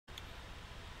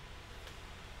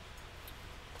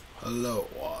Hello,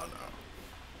 Anna.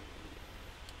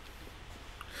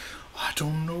 I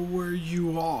don't know where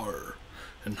you are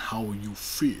and how you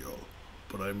feel,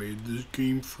 but I made this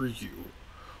game for you.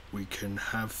 We can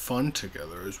have fun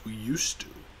together as we used to.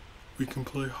 We can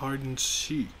play hide and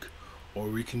seek, or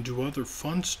we can do other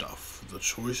fun stuff. The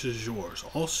choice is yours.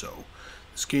 Also,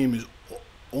 this game is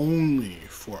only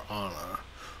for Anna.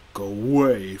 Go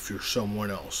away if you're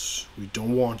someone else. We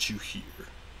don't want you here.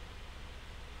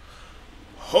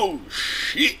 Oh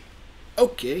shit!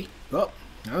 Okay, well,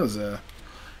 that was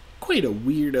quite a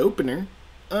weird opener.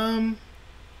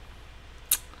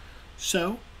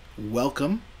 So,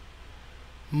 welcome,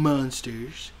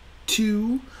 monsters,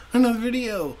 to another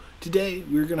video. Today,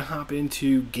 we're gonna hop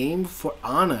into Game for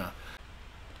Anna.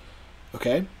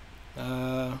 Okay,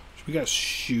 so we got a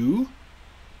shoe.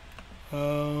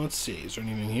 Let's see, is there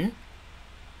anything here?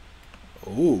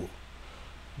 Oh,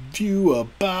 view a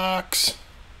box.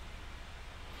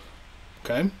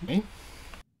 Okay, me.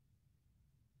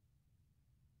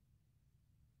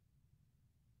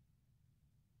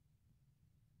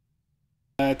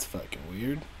 That's fucking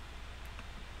weird.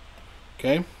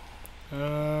 Okay.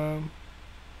 Let's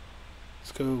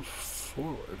go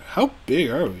forward. How big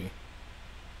are we?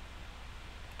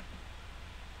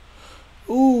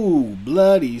 Ooh,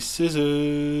 bloody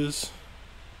scissors.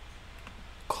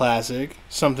 Classic.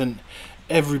 Something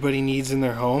everybody needs in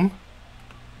their home.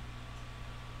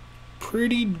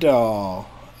 Pretty doll.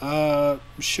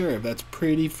 Sure, if that's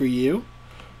pretty for you,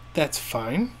 that's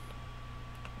fine.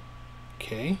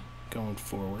 Okay, going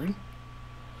forward.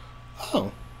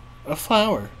 Oh, a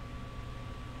flower.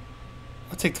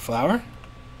 I'll take the flower.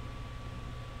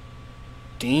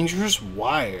 Dangerous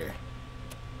wire.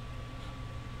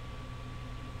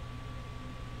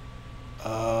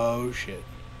 Oh, shit.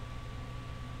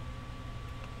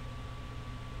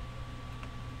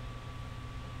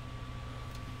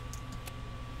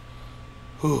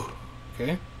 Whew.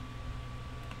 Okay.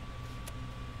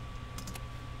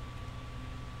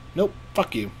 Nope.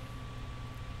 Fuck you.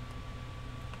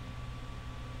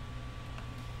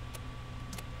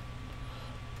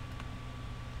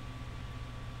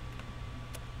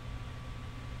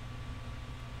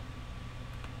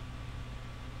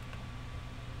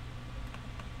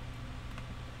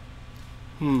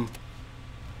 I'm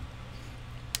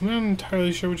not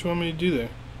entirely sure what you want me to do there.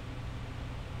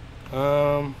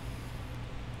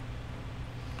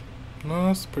 No,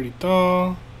 that's pretty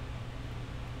dull.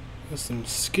 There's some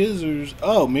skizzers.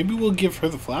 Oh, maybe we'll give her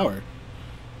the flower.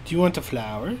 Do you want the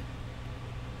flower?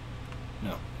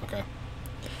 No. Okay.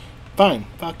 Fine.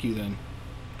 Fuck you then.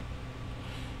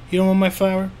 You don't want my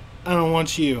flower? I don't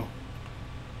want you.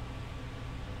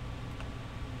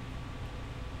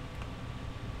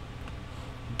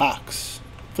 Box.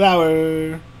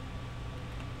 Flower.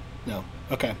 No.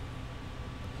 Okay.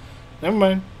 Never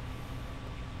mind.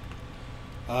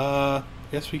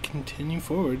 Guess we continue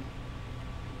forward.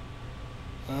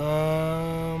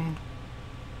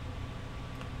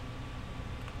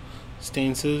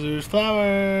 Stain, scissors,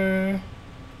 flower.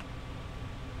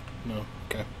 No.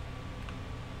 Okay.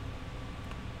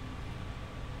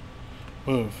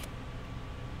 Move.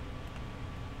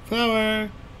 Flower.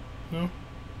 No.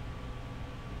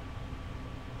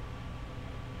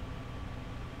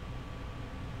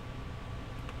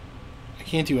 I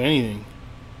can't do anything.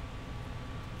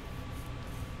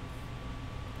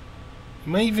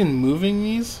 Am I even moving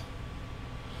these?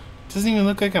 Doesn't even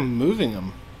look like I'm moving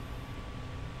them.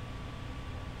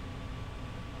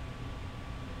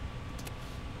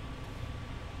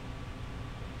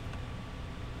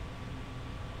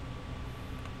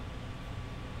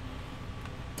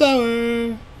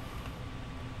 Flower.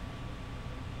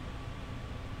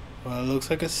 Well, it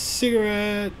looks like a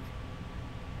cigarette.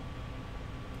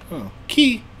 Oh,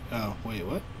 key. Oh, wait,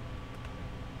 what?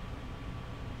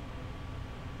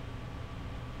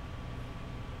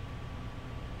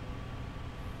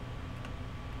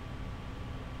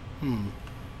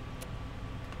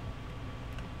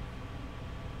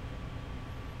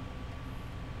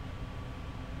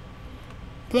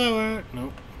 Flower.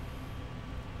 Nope.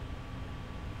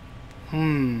 I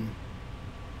don't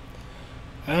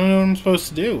know what I'm supposed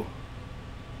to do.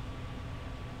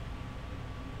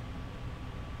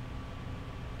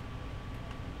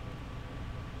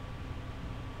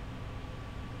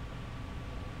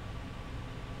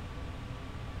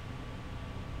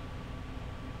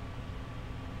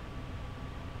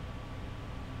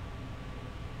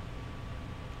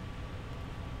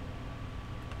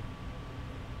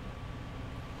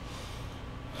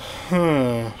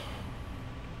 Huh.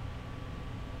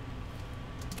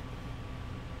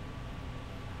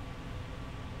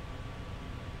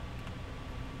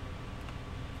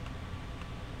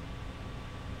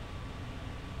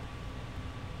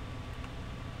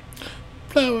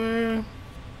 Flower.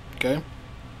 Okay.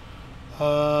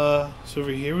 So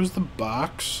over here was the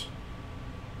box.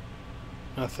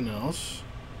 Nothing else.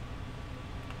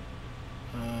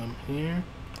 Here.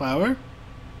 Flower.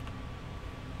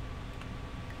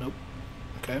 Nope.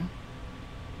 Okay.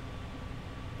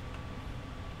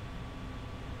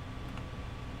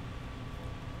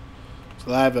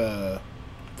 Saliva.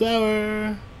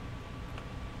 Flower.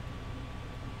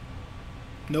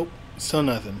 Nope. Still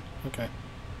nothing. Okay.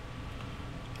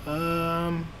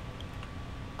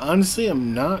 Honestly,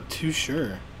 I'm not too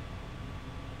sure.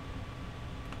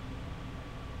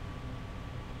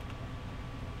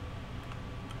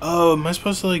 Oh, am I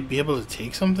supposed to, like, be able to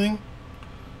take something?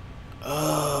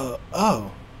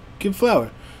 Oh. Give flower.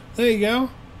 There you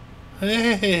go.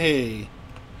 Hey.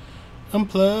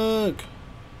 Unplug.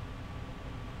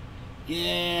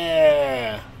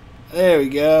 Yeah. There we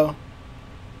go.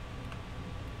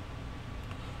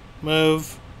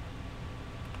 Move.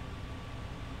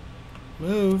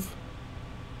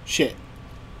 Shit.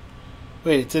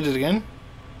 Wait, it did it again?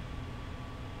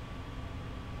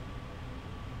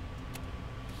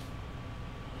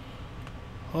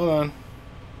 Hold on.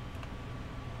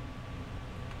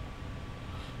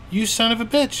 You son of a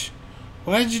bitch.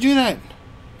 Why did you do that?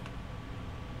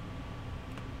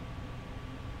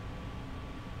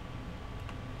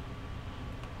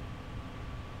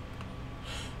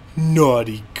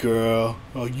 Naughty girl.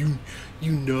 Oh, you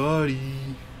naughty.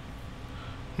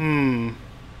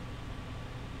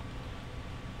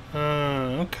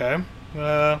 Okay.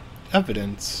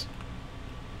 Evidence.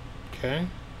 Okay.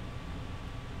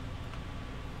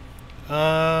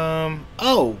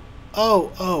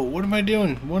 Oh, what am I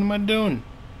doing?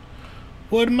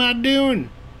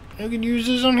 I can use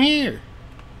this on here.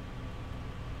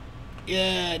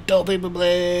 Yeah, dull paper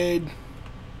blade.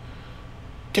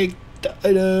 Take the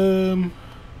item.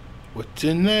 What's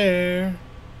in there?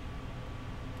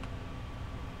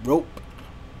 Rope.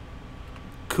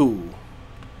 Cool.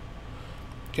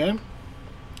 Okay.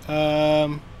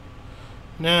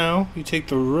 Now you take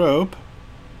the rope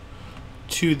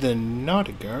to the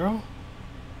naughty girl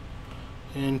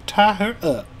and tie her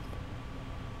up.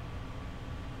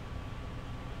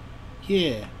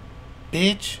 Yeah,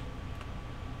 bitch.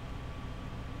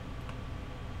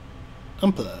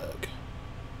 Unplug.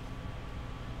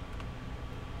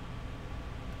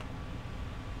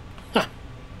 Ha.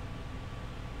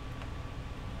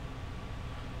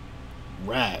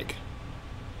 Rag.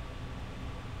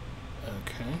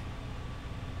 Okay.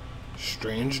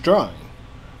 Strange drawing.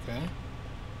 Okay.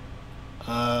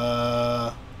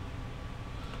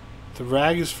 The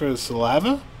rag is for the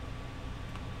saliva?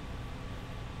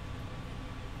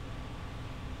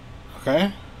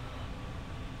 Okay.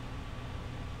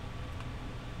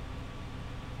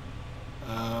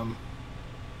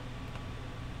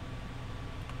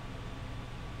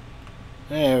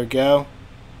 There we go.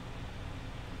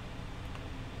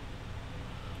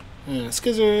 And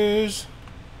scissors.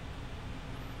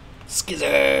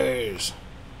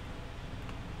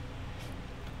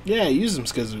 Yeah, use them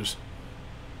scissors.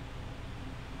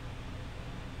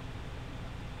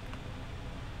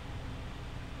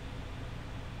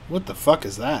 What the fuck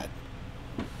is that?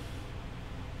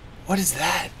 What is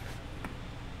that?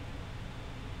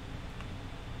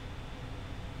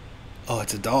 Oh,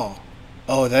 it's a doll.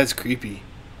 Oh, that's creepy.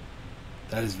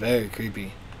 That is very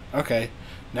creepy. Okay.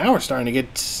 Now we're starting to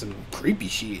get some creepy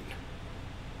shit.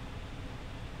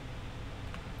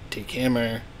 Take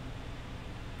hammer.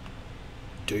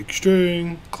 Take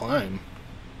string. Climb.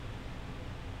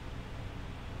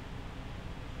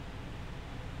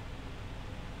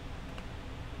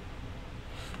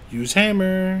 Use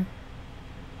hammer.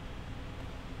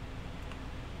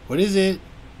 What is it?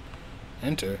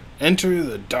 Enter. Enter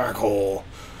the dark hole.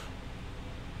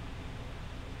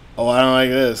 Oh, I don't like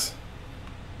this.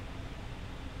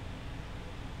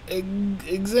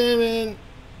 Examine.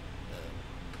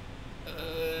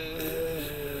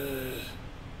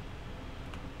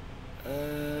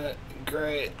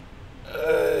 Great.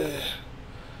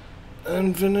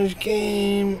 Unfinished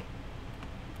game.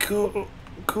 Cool.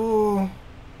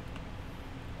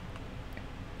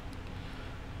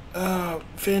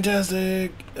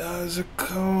 Fantastic. There's a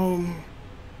comb.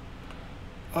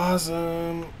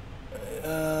 Awesome.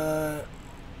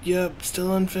 Yep,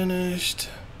 still unfinished.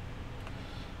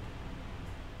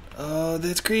 Oh,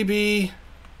 that's creepy.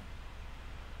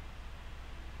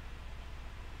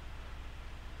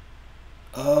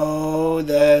 Oh,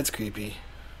 that's creepy.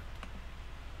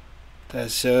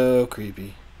 That's so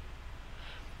creepy.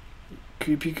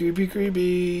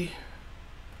 Creepy.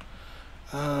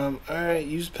 Alright,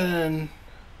 use pen.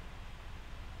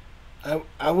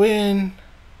 I win.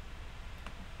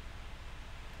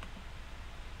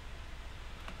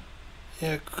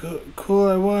 Yeah, cool,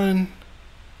 I won.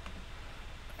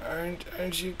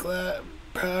 Aren't you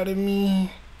proud of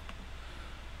me?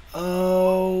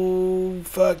 Oh,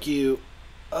 fuck you.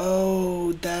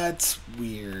 Oh, that's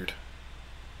weird.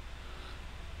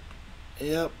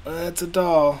 Yep, that's a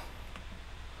doll.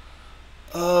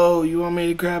 Oh, you want me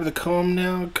to grab the comb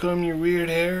now? Comb your weird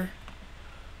hair?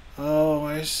 Oh,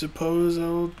 I suppose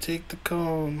I'll take the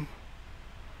comb.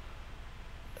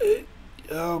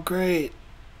 Oh, great.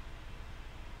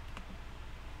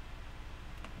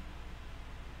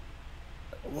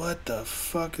 What the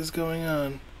fuck is going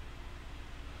on?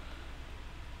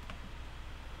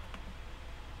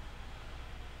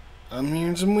 I'm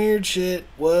hearing some weird shit.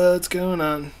 What's going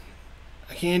on?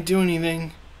 I can't do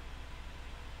anything.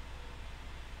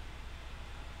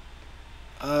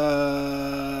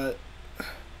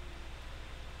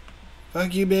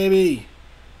 Fuck you, baby.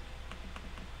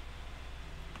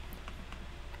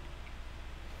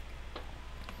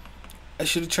 I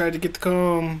should have tried to get the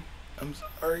comb. I'm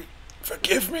sorry.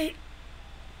 Forgive me.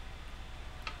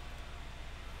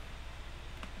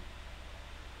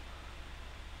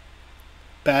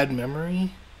 Bad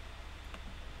memory?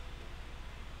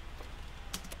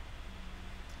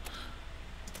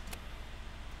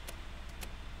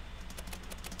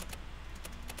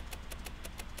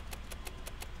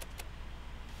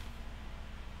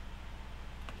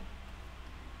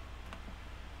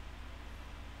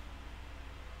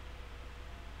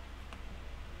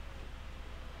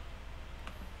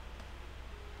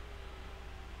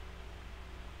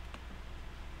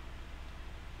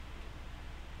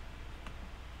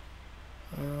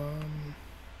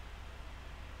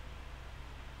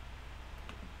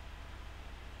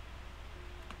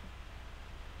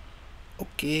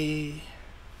 Okay.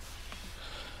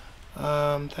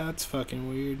 That's fucking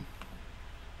weird.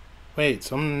 Wait,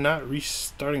 so I'm not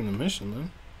restarting the mission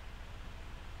then?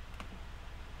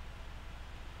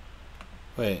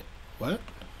 Wait, what?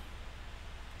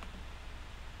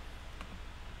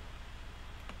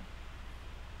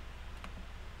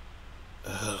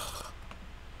 Ugh.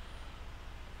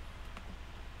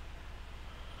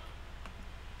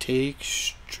 Take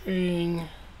string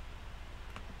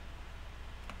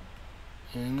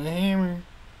and the hammer.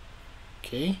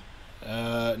 Okay.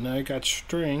 Now I got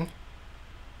string.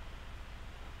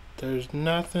 There's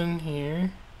nothing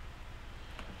here.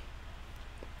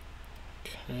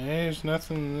 Okay, there's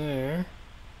nothing there.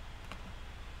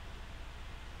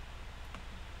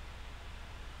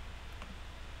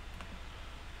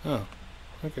 Oh,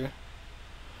 okay.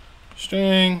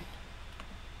 String.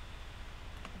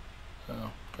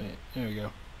 Oh, wait, there we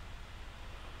go.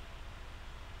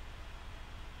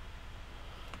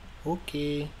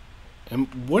 Okay.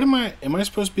 What am I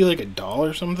supposed to be like a doll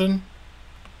or something?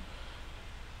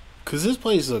 Cause this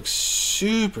place looks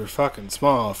super fucking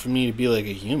small for me to be like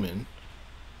a human.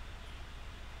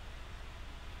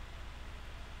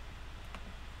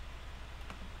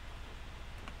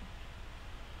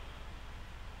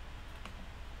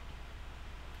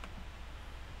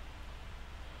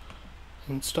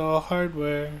 Install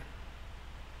hardware.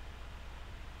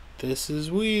 This is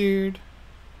weird.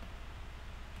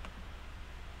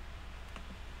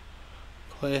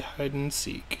 Play hide and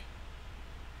seek.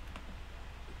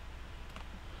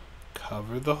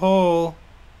 Cover the hole.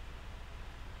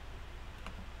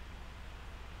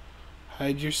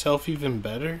 Hide yourself even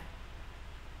better.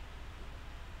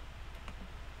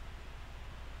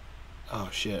 Oh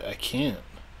shit, I can't.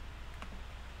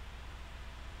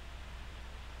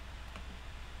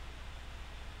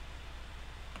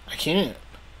 I can't.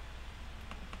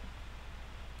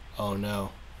 Oh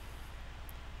no.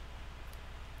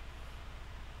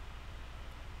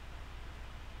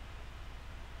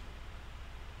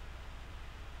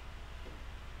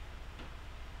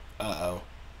 Uh-oh.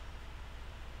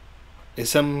 Is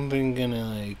something gonna,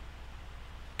 like,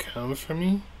 come for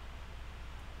me?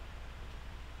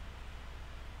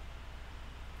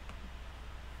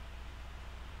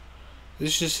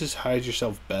 This just says hide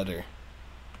yourself better.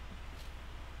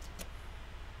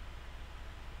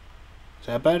 Is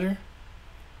that better?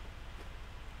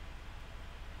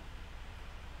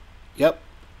 Yep.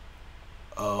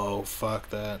 Oh,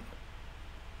 fuck that.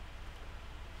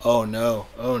 Oh no.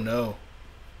 Oh no.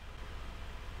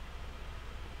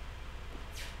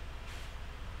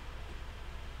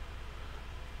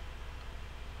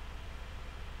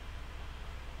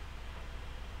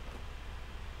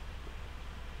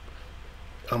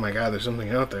 Oh my god, there's something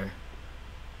out there.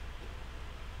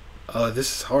 Oh,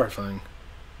 this is horrifying.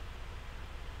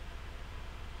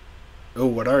 Oh,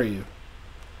 what are you?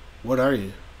 What are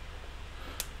you?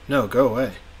 No, go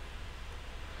away.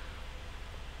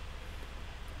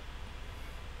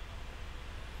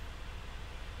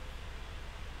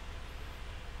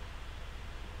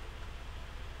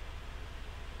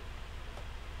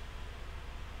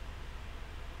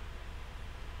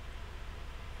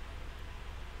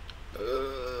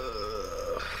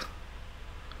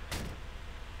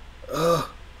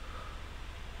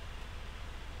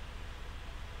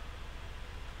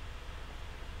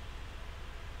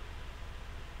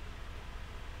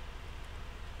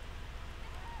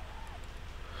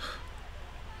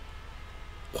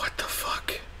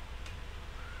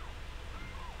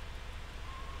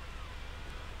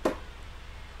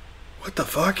 What the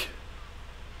fuck?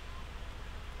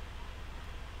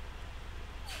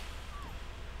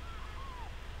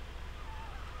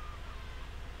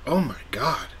 Oh my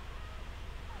god.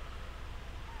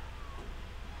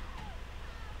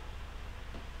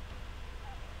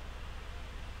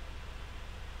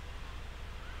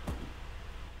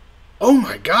 Oh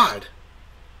my god.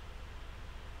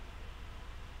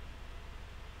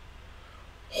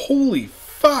 Holy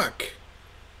fuck.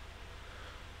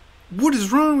 What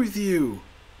is wrong with you?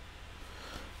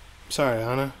 Sorry,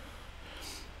 Anna.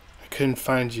 I couldn't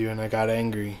find you and I got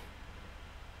angry.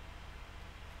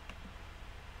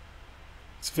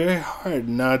 It's very hard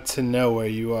not to know where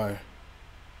you are.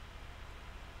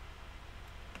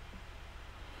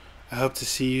 I hope to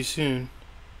see you soon.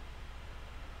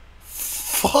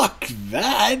 Fuck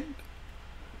that!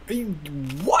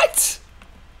 What?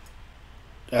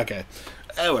 Okay.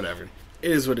 Whatever. It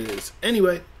is what it is.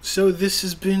 Anyway, so this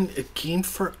has been a game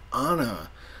for Anna.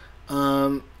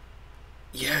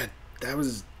 Yeah, that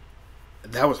was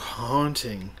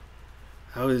haunting.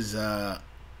 That was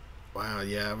wow,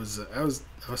 yeah, that was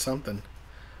something.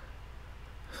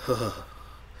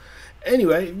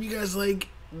 Anyway, if you guys like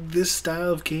this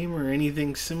style of game or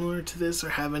anything similar to this or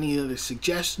have any other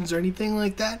suggestions or anything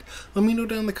like that, let me know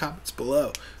down in the comments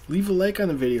below. Leave a like on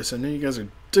the video so I know you guys are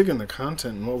digging the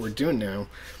content and what we're doing now.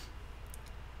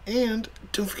 And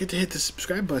don't forget to hit the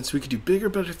subscribe button so we can do bigger,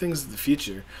 better things in the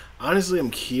future. Honestly,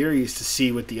 I'm curious to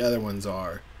see what the other ones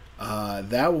are.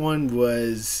 That one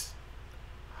was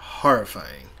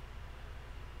horrifying.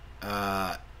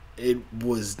 It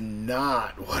was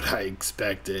not what I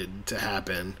expected to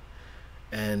happen.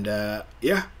 And,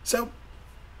 yeah, so,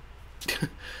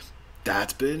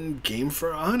 that's been Game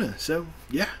for Anna. So,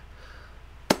 yeah.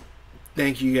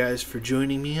 Thank you guys for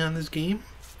joining me on this game.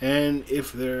 And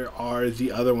if there are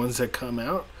the other ones that come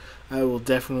out, I will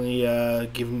definitely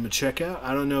give them a check out.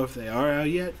 I don't know if they are out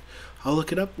yet. I'll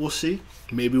look it up. We'll see.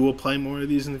 Maybe we'll play more of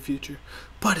these in the future.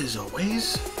 But as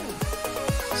always,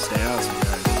 stay awesome.